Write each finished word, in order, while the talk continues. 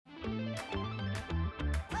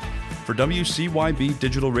For WCYB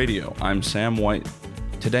Digital Radio, I'm Sam White.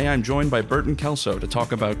 Today I'm joined by Burton Kelso to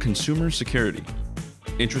talk about consumer security.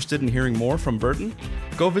 Interested in hearing more from Burton?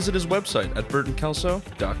 Go visit his website at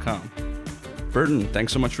burtonkelso.com. Burton,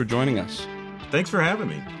 thanks so much for joining us. Thanks for having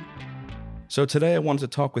me. So today I wanted to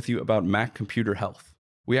talk with you about Mac computer health.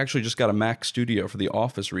 We actually just got a Mac studio for the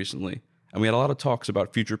office recently, and we had a lot of talks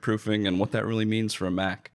about future-proofing and what that really means for a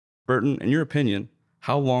Mac. Burton, in your opinion,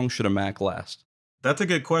 how long should a Mac last? That's a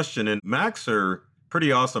good question. And Macs are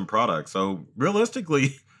pretty awesome products. So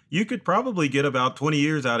realistically, you could probably get about 20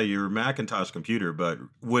 years out of your Macintosh computer. But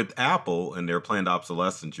with Apple and their planned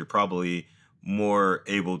obsolescence, you're probably more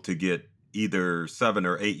able to get either 7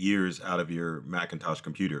 or 8 years out of your Macintosh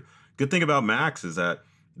computer. Good thing about Macs is that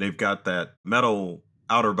they've got that metal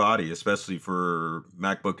outer body, especially for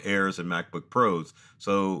MacBook Airs and MacBook Pros.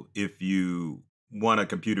 So if you want a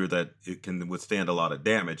computer that it can withstand a lot of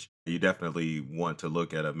damage, you definitely want to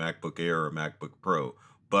look at a MacBook Air or MacBook Pro.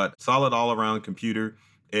 But solid all-around computer.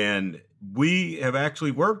 And we have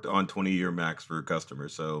actually worked on 20-year Macs for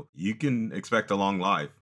customers, so you can expect a long life.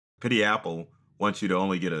 Pity Apple wants you to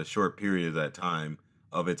only get a short period of that time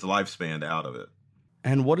of its lifespan out of it.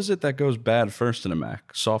 And what is it that goes bad first in a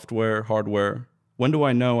Mac? Software, hardware? When do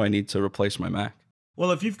I know I need to replace my Mac?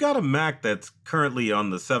 Well, if you've got a Mac that's currently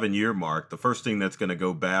on the 7-year mark, the first thing that's going to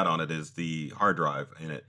go bad on it is the hard drive in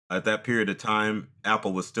it. At that period of time,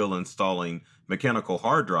 Apple was still installing mechanical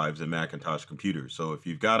hard drives in Macintosh computers. So if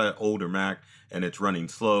you've got an older Mac and it's running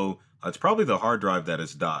slow, it's probably the hard drive that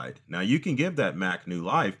has died. Now, you can give that Mac new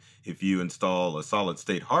life if you install a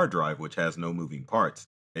solid-state hard drive, which has no moving parts.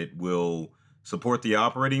 It will support the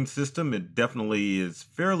operating system. It definitely is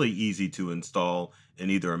fairly easy to install in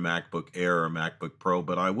either a MacBook Air or a MacBook Pro,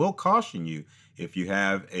 but I will caution you, if you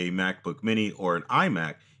have a MacBook Mini or an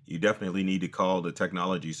iMac, you definitely need to call the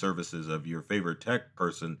technology services of your favorite tech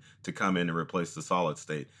person to come in and replace the solid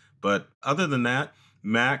state. But other than that,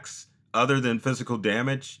 Macs, other than physical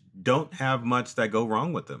damage, don't have much that go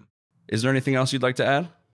wrong with them. Is there anything else you'd like to add?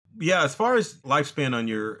 Yeah, as far as lifespan on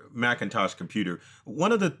your Macintosh computer,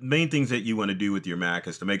 one of the main things that you want to do with your Mac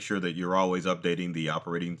is to make sure that you're always updating the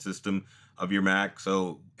operating system of your Mac.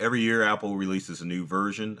 So every year Apple releases a new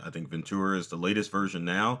version. I think Ventura is the latest version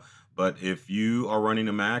now. But if you are running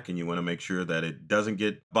a Mac and you want to make sure that it doesn't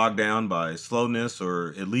get bogged down by slowness,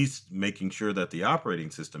 or at least making sure that the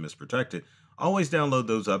operating system is protected, always download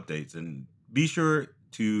those updates and be sure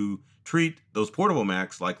to treat those portable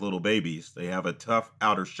Macs like little babies. They have a tough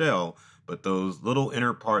outer shell, but those little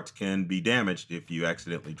inner parts can be damaged if you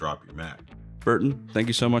accidentally drop your Mac. Burton, thank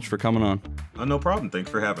you so much for coming on. No problem. Thanks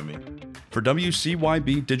for having me. For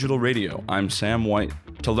WCYB Digital Radio, I'm Sam White.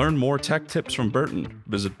 To learn more tech tips from Burton,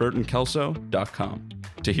 visit burtonkelso.com.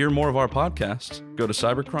 To hear more of our podcasts, go to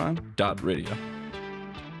cybercrime.radio.